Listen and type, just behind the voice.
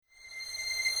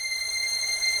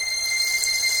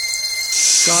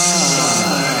So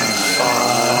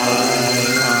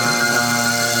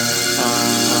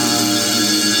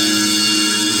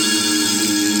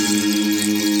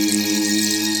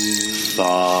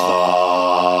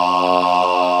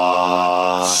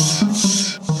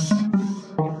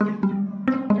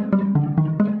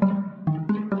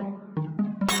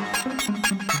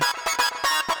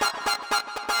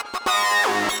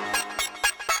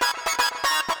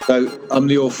I'm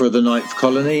the author of The Ninth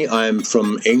Colony. I am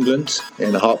from England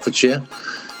in Hertfordshire,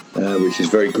 which is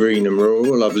very green and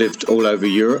rural. I've lived all over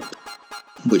Europe,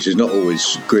 which is not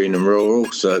always green and rural,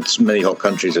 so many hot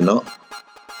countries are not.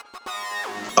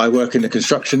 I work in the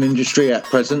construction industry at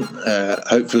present.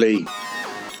 Hopefully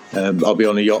I'll be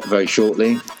on a yacht very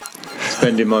shortly,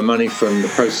 spending my money from the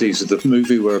proceeds of the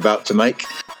movie we're about to make.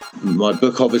 My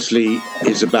book obviously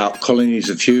is about colonies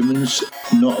of humans,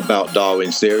 not about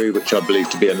Darwin's theory, which I believe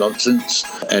to be a nonsense,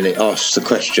 and it asks the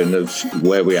question of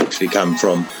where we actually come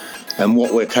from and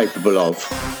what we're capable of.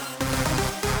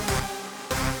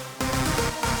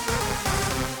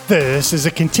 This is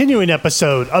a continuing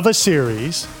episode of a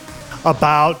series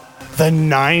about The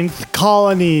Ninth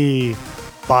Colony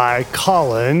by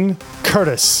Colin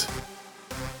Curtis.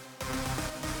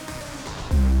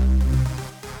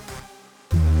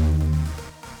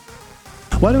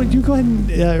 Why don't you go ahead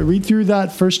and read through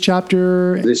that first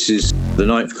chapter? This is The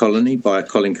Ninth Colony by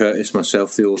Colin Curtis,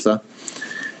 myself, the author.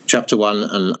 Chapter 1,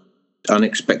 An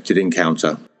Unexpected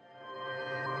Encounter.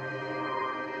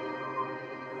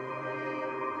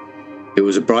 It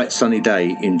was a bright sunny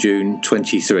day in June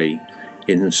 23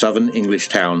 in a southern English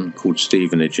town called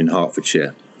Stevenage in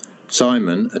Hertfordshire.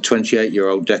 Simon, a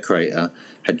 28-year-old decorator,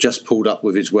 had just pulled up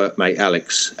with his workmate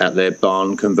Alex at their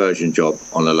barn conversion job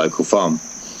on a local farm.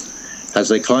 As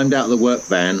they climbed out of the work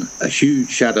van, a huge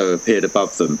shadow appeared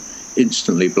above them,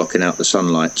 instantly blocking out the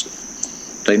sunlight.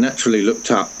 They naturally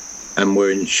looked up and were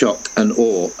in shock and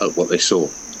awe at what they saw.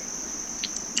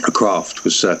 A craft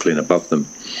was circling above them,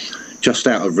 just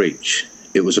out of reach.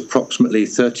 It was approximately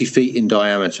 30 feet in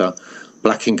diameter,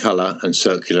 black in colour and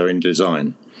circular in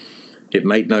design. It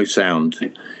made no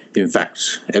sound. In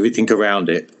fact, everything around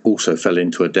it also fell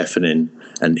into a deafening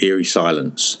and eerie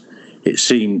silence. It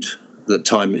seemed that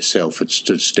time itself had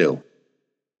stood still.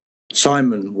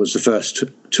 Simon was the first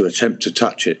to attempt to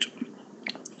touch it,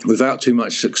 without too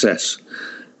much success.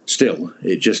 Still,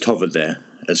 it just hovered there,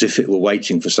 as if it were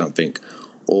waiting for something,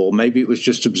 or maybe it was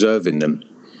just observing them.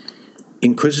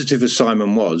 Inquisitive as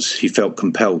Simon was, he felt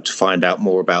compelled to find out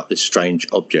more about this strange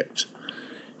object.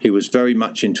 He was very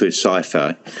much into his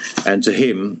sci-fi, and to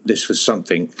him, this was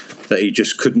something that he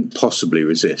just couldn't possibly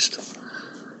resist.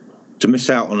 To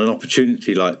miss out on an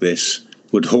opportunity like this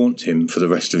would haunt him for the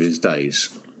rest of his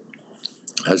days,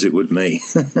 as it would me.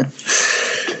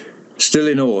 Still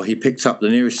in awe, he picked up the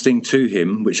nearest thing to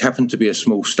him, which happened to be a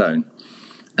small stone,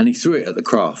 and he threw it at the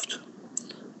craft.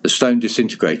 The stone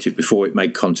disintegrated before it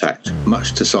made contact,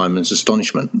 much to Simon's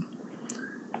astonishment.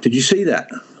 "Did you see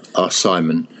that?" asked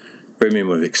Simon, brimming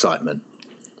with excitement.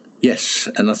 "Yes,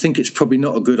 and I think it's probably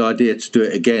not a good idea to do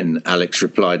it again," Alex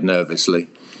replied nervously.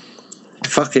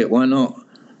 "Fuck it, why not?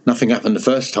 Nothing happened the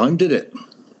first time, did it?"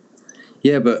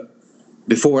 "Yeah, but..."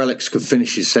 Before Alex could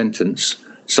finish his sentence,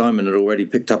 Simon had already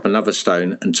picked up another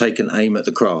stone and taken aim at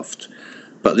the craft.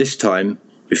 But this time,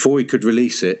 before he could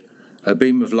release it, a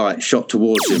beam of light shot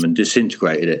towards him and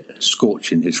disintegrated it,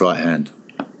 scorching his right hand.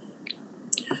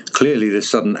 Clearly, this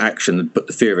sudden action had put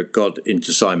the fear of God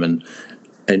into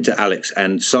Alex,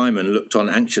 and Simon looked on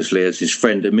anxiously as his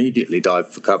friend immediately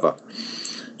dived for cover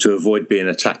to avoid being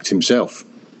attacked himself.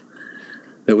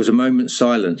 There was a moment's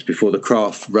silence before the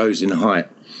craft rose in height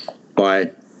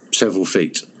by several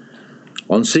feet.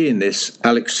 On seeing this,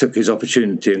 Alex took his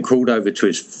opportunity and crawled over to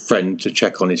his friend to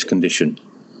check on his condition.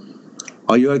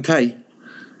 "Are you okay?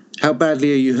 How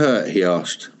badly are you hurt?" he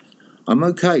asked. "I'm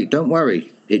okay, don't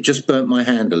worry. It just burnt my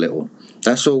hand a little.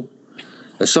 That's all.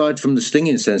 Aside from the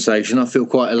stinging sensation, I feel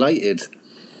quite elated.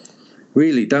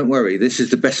 Really, don't worry. This is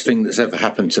the best thing that's ever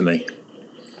happened to me."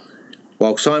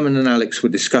 While Simon and Alex were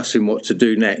discussing what to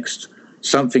do next,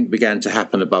 something began to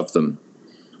happen above them.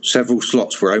 Several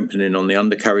slots were opening on the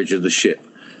undercarriage of the ship,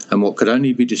 and what could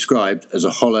only be described as a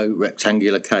hollow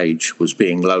rectangular cage was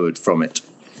being lowered from it.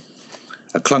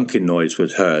 A clunking noise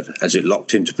was heard as it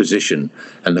locked into position,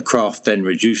 and the craft then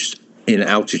reduced in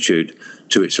altitude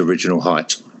to its original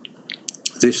height.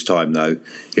 This time, though,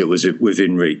 it was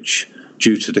within reach,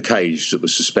 due to the cage that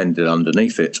was suspended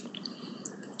underneath it.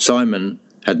 Simon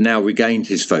had now regained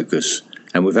his focus,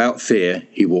 and without fear,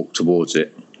 he walked towards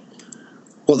it.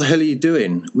 "What the hell are you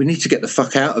doing? We need to get the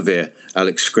fuck out of here,"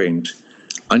 Alex screamed.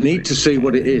 "I need to see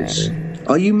what it is."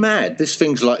 "Are you mad? This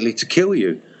thing's likely to kill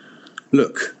you."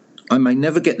 Look, I may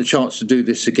never get the chance to do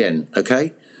this again,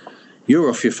 okay? You're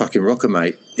off your fucking rocker,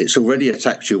 mate. It's already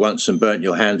attacked you once and burnt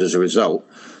your hand as a result.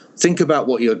 Think about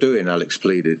what you're doing, Alex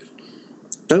pleaded.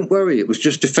 Don't worry, it was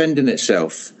just defending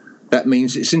itself. That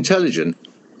means it's intelligent.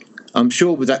 I'm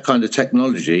sure with that kind of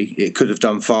technology, it could have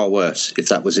done far worse if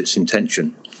that was its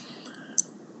intention.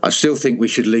 I still think we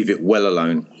should leave it well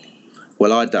alone.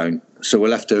 Well, I don't, so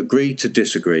we'll have to agree to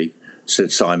disagree,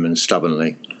 said Simon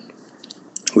stubbornly.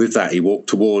 With that, he walked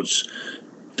towards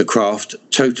the craft,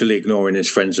 totally ignoring his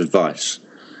friend's advice,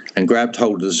 and grabbed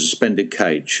hold of the suspended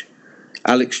cage.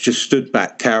 Alex just stood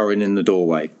back, cowering in the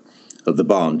doorway of the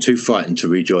barn, too frightened to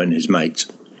rejoin his mate.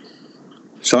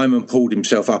 Simon pulled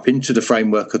himself up into the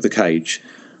framework of the cage.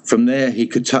 From there, he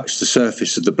could touch the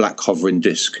surface of the black hovering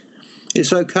disc.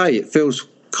 It's okay, it feels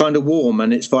kind of warm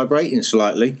and it's vibrating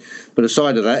slightly, but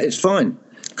aside of that, it's fine.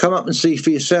 Come up and see for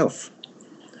yourself.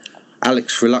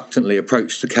 Alex reluctantly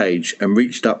approached the cage and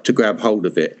reached up to grab hold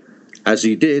of it. As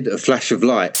he did, a flash of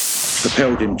light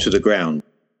propelled him to the ground.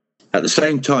 At the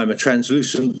same time, a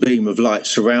translucent beam of light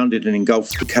surrounded and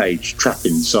engulfed the cage,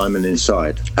 trapping Simon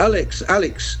inside. Alex,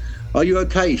 are you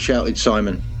okay? Shouted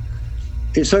Simon.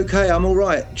 It's okay, I'm all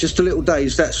right. Just a little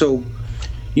dazed, that's all.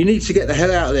 You need to get the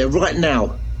hell out of there right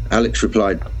now, Alex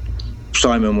replied.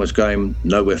 Simon was going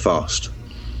nowhere fast.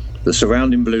 The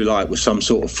surrounding blue light was some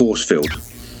sort of force field,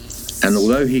 and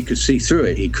although he could see through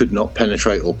it, he could not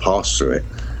penetrate or pass through it.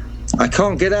 I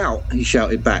can't get out, he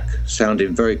shouted back,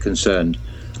 sounding very concerned.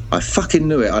 I fucking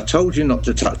knew it. I told you not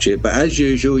to touch it, but as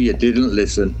usual, you didn't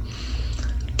listen.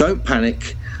 Don't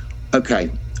panic. Okay,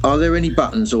 are there any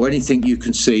buttons or anything you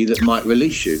can see that might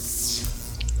release you?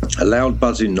 A loud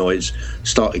buzzing noise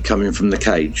started coming from the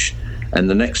cage, and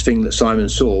the next thing that Simon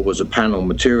saw was a panel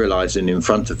materializing in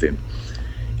front of him.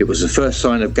 It was the first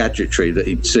sign of gadgetry that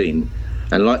he'd seen,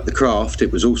 and like the craft,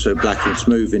 it was also black and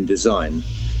smooth in design.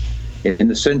 In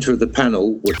the centre of the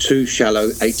panel were two shallow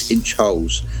 8-inch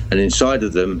holes, and inside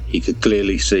of them he could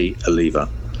clearly see a lever.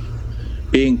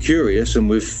 Being curious and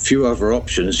with few other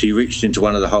options, he reached into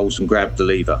one of the holes and grabbed the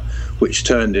lever, which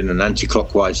turned in an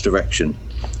anti-clockwise direction.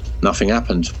 Nothing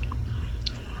happened.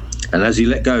 And as he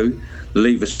let go, the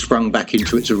lever sprung back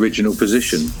into its original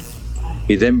position.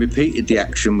 He then repeated the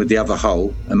action with the other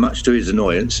hole, and much to his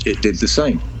annoyance, it did the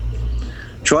same.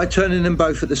 Try turning them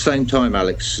both at the same time,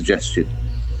 Alex suggested.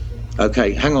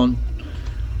 Okay, hang on.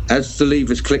 As the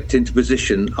levers clicked into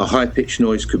position, a high-pitched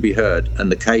noise could be heard,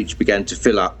 and the cage began to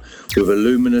fill up with a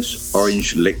luminous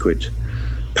orange liquid.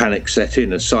 Panic set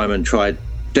in as Simon tried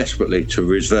desperately to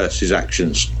reverse his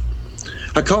actions.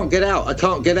 I can't get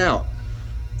out,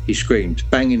 he screamed,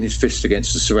 banging his fist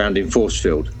against the surrounding force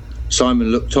field. Simon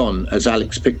looked on as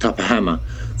Alex picked up a hammer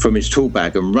from his tool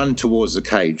bag and ran towards the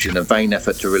cage in a vain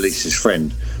effort to release his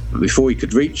friend. But before he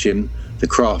could reach him, the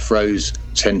craft rose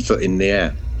 10 foot in the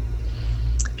air.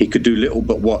 He could do little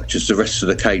but watch as the rest of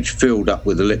the cage filled up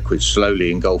with the liquid,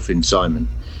 slowly engulfing Simon.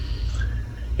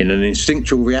 In an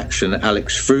instinctual reaction,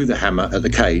 Alex threw the hammer at the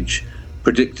cage.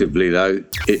 Predictably, though,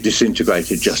 it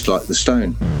disintegrated just like the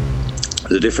stone.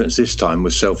 The difference this time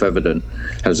was self-evident,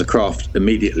 as the craft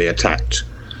immediately attacked,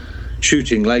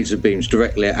 shooting laser beams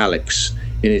directly at Alex.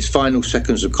 In his final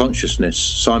seconds of consciousness,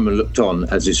 Simon looked on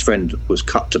as his friend was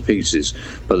cut to pieces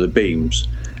by the beams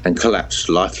and collapsed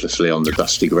lifelessly on the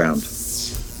dusty ground.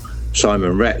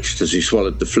 Simon retched as he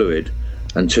swallowed the fluid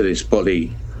until his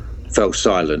body fell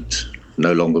silent,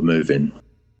 no longer moving.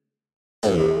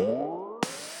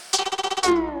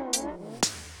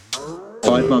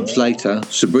 5 months later,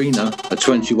 Sabrina, a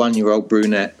 21-year-old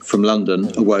brunette from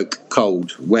London, awoke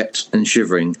cold, wet and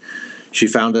shivering. She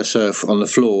found herself on the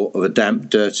floor of a damp,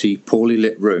 dirty, poorly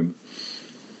lit room.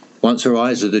 Once her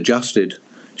eyes had adjusted,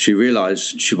 she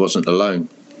realised she wasn't alone.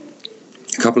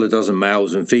 A couple of dozen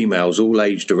males and females, all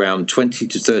aged around 20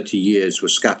 to 30 years, were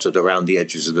scattered around the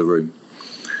edges of the room.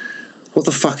 What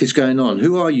the fuck is going on?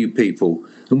 Who are you people?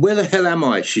 And where the hell am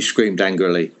I? She screamed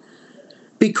angrily.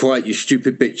 Be quiet, you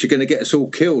stupid bitch. You're going to get us all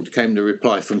killed, came the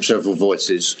reply from several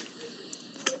voices.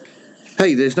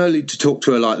 Hey, there's no need to talk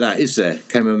to her like that, is there?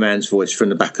 Came a man's voice from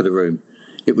the back of the room.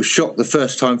 It was shock the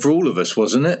first time for all of us,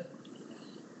 wasn't it?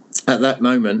 At that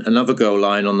moment, another girl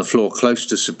lying on the floor close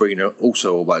to Sabrina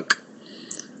also awoke.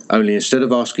 Only instead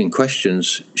of asking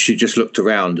questions, she just looked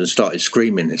around and started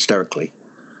screaming hysterically,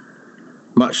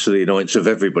 much to the annoyance of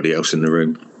everybody else in the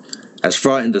room. As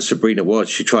frightened as Sabrina was,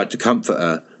 she tried to comfort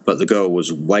her, but the girl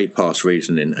was way past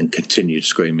reasoning and continued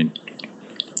screaming.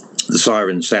 The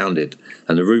siren sounded,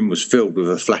 and the room was filled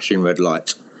with a flashing red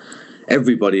light.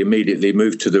 Everybody immediately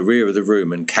moved to the rear of the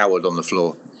room and cowered on the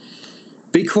floor.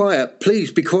 Be quiet,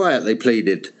 please be quiet, they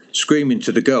pleaded, screaming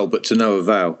to the girl, but to no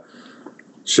avail.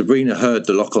 Sabrina heard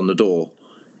the lock on the door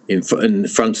in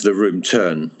front of the room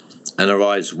turn, and her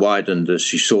eyes widened as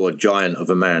she saw a giant of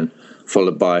a man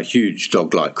followed by a huge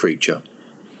dog-like creature.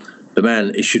 The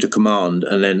man issued a command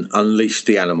and then unleashed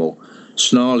the animal.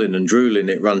 Snarling and drooling,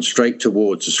 it ran straight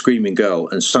towards the screaming girl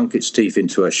and sunk its teeth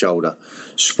into her shoulder,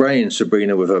 spraying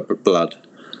Sabrina with her blood.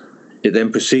 It then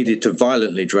proceeded to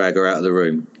violently drag her out of the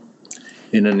room.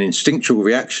 In an instinctual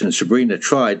reaction, Sabrina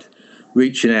tried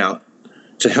reaching out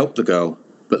to help the girl,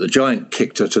 but the giant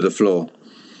kicked her to the floor,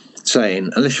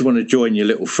 saying, "Unless you want to join your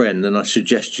little friend, then I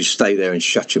suggest you stay there and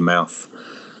shut your mouth."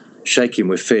 Shaking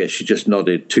with fear, she just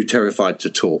nodded, too terrified to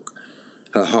talk.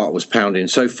 Her heart was pounding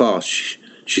so fast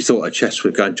she thought her chest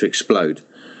was going to explode.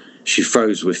 She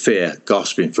froze with fear,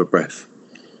 gasping for breath.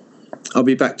 "I'll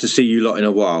be back to see you lot in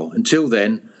a while. Until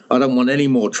then, I don't want any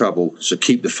more trouble, so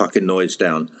keep the fucking noise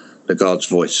down." The guard's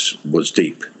voice was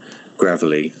deep,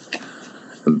 gravelly,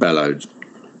 and bellowed.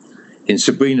 In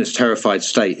Sabrina's terrified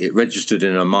state, it registered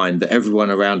in her mind that everyone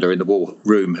around her in the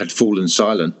room had fallen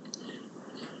silent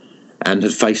and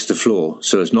had faced the floor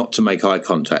so as not to make eye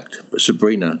contact, but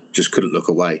Sabrina just couldn't look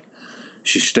away.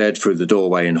 She stared through the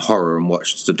doorway in horror and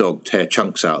watched the dog tear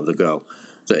chunks out of the girl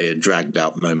that it had dragged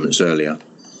out moments earlier.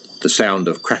 The sound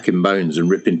of cracking bones and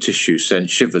ripping tissue sent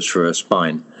shivers through her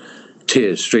spine.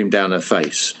 Tears streamed down her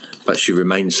face, but she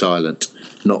remained silent,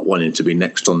 not wanting to be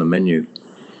next on the menu.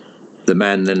 The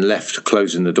man then left,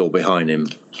 closing the door behind him,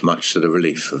 much to the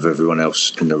relief of everyone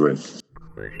else in the room.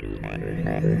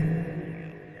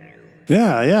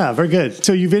 Yeah, very good.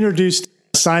 So you've introduced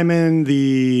Simon,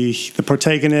 the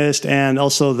protagonist, and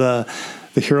also the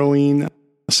heroine,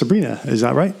 Sabrina. Is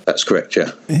that right? That's correct,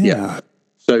 yeah.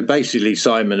 So basically,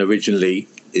 Simon originally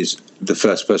is the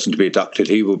first person to be abducted.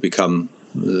 He will become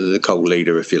the cult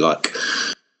leader, if you like.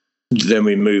 Then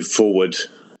we move forward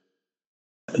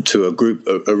to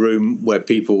a room where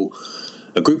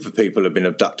a group of people have been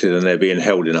abducted and they're being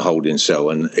held in a holding cell,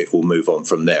 and it will move on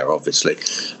from there, obviously.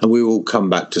 And we will come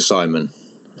back to Simon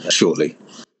shortly.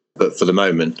 But for the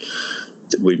moment,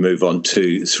 we move on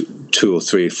to 2 or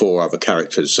 3 or 4 other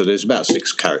characters. So there's about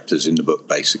 6 characters in the book,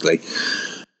 basically,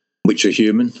 which are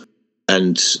human,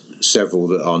 and several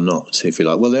that are not, if you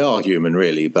like. Well, they are human,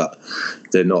 really, but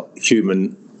they're not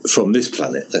human from this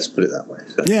planet, let's put it that way.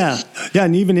 So. Yeah,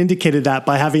 and you even indicated that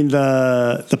by having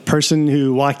the person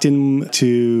who walked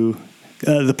into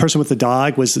the person with the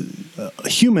dog was a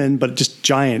human, but just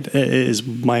giant, is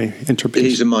my interpretation.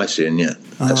 He's a Mycian, yeah,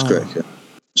 that's correct, yeah.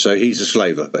 So he's a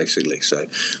slaver, basically. So,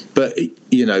 but,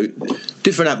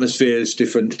 different atmospheres,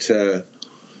 different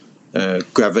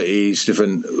gravities,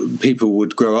 different people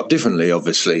would grow up differently,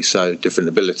 obviously, so different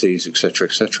abilities, etc.,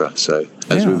 etc. So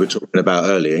as we were talking about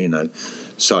earlier,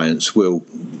 science will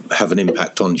have an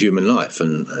impact on human life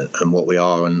and what we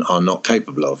are and are not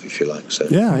capable of, if you like. So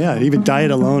even diet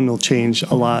alone will change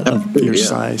a lot of your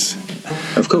size.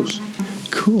 Of course.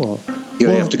 Cool. You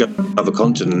have to go to other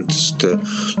continents to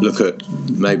look at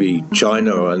maybe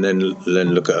China and then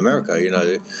look at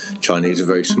America. Chinese are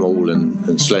very small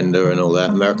and slender and all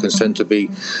that. Americans tend to be,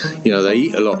 they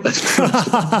eat a lot.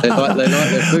 they like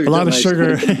their food. A lot of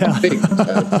sugar. Big.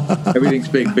 Everything's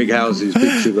big houses,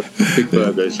 big sugar, big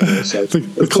burgers. So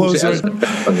of course it has an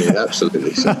effect on you,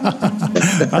 absolutely. So.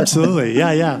 Absolutely,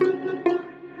 yeah.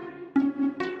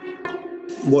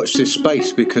 Watch this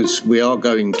space, because we are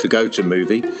going to go to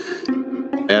movie.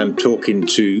 I'm talking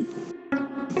to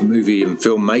movie and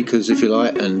filmmakers, if you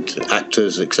like, and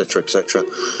actors, etc., etc.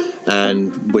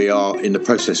 And we are in the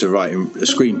process of writing a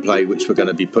screenplay, which we're going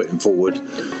to be putting forward,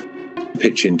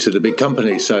 pitching to the big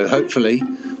company. So hopefully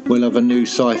we'll have a new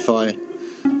sci-fi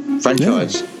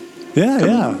franchise.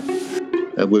 Yeah.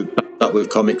 With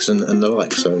comics and the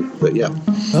like. So, but yeah.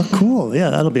 Oh, cool. Yeah,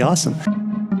 that'll be awesome.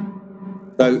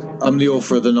 So I'm the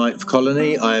author of The Ninth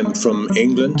Colony. I am from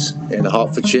England, in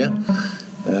Hertfordshire,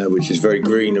 which is very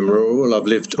green and rural. I've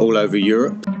lived all over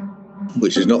Europe,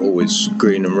 which is not always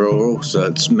green and rural, so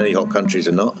it's many hot countries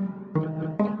are not.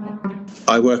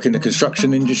 I work in the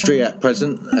construction industry at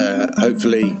present.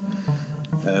 Hopefully,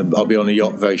 I'll be on a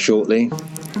yacht very shortly,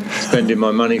 spending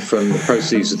my money from the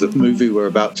proceeds of the movie we're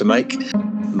about to make.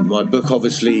 My book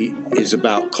obviously is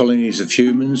about colonies of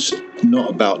humans, not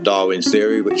about Darwin's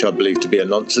theory, which I believe to be a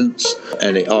nonsense.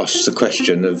 And it asks the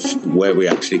question of where we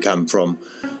actually come from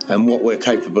and what we're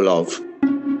capable of.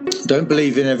 Don't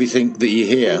believe in everything that you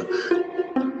hear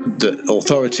that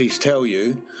authorities tell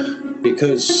you,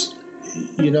 because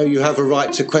you have a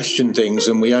right to question things,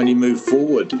 and we only move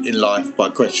forward in life by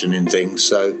questioning things.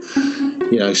 So,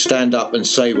 stand up and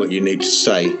say what you need to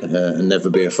say, and never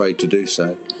be afraid to do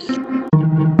so.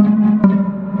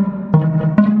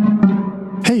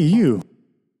 Hey, you.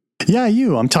 Yeah,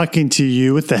 you. I'm talking to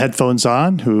you with the headphones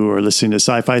on who are listening to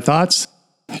Sci-Fi Thoughts.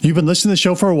 You've been listening to the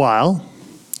show for a while.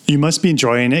 You must be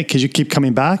enjoying it because you keep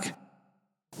coming back.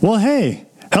 Well, hey,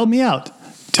 help me out.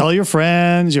 Tell your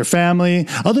friends, your family,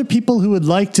 other people who would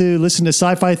like to listen to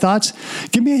Sci-Fi Thoughts.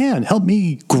 Give me a hand. Help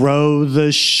me grow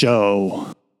the show.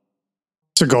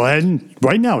 So go ahead and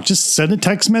right now, just send a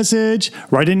text message,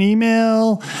 write an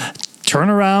email, turn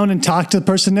around and talk to the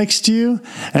person next to you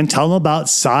and tell them about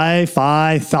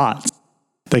Sci-Fi Thoughts.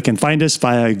 They can find us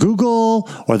via Google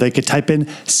or they could type in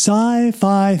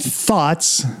sci-fi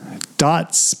thoughts.space.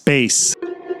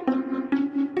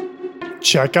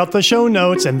 Check out the show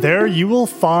notes and there you will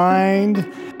find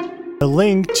a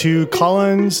link to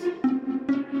Colin's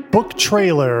book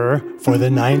trailer for The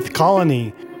Ninth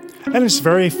Colony. And it's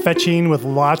very fetching with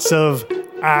lots of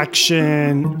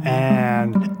action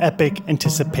and epic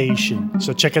anticipation.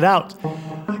 So check it out.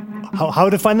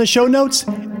 How to find the show notes?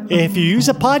 If you use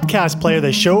a podcast player,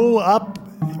 they show up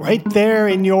right there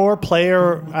in your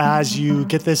player as you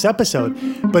get this episode.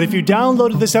 But if you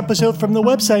downloaded this episode from the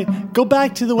website, go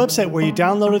back to the website where you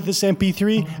downloaded this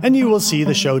MP3 and you will see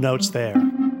the show notes there.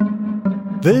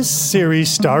 This series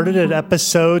started at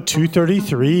episode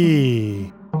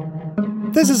 233.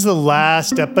 This is the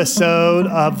last episode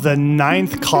of the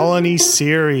Ninth Colony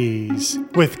series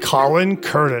with Colin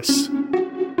Curtis.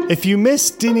 If you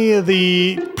missed any of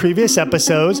the previous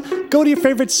episodes, go to your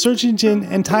favorite search engine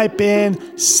and type in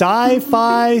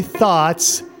Sci-Fi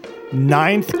Thoughts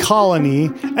Ninth Colony,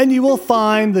 and you will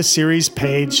find the series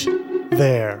page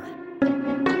there.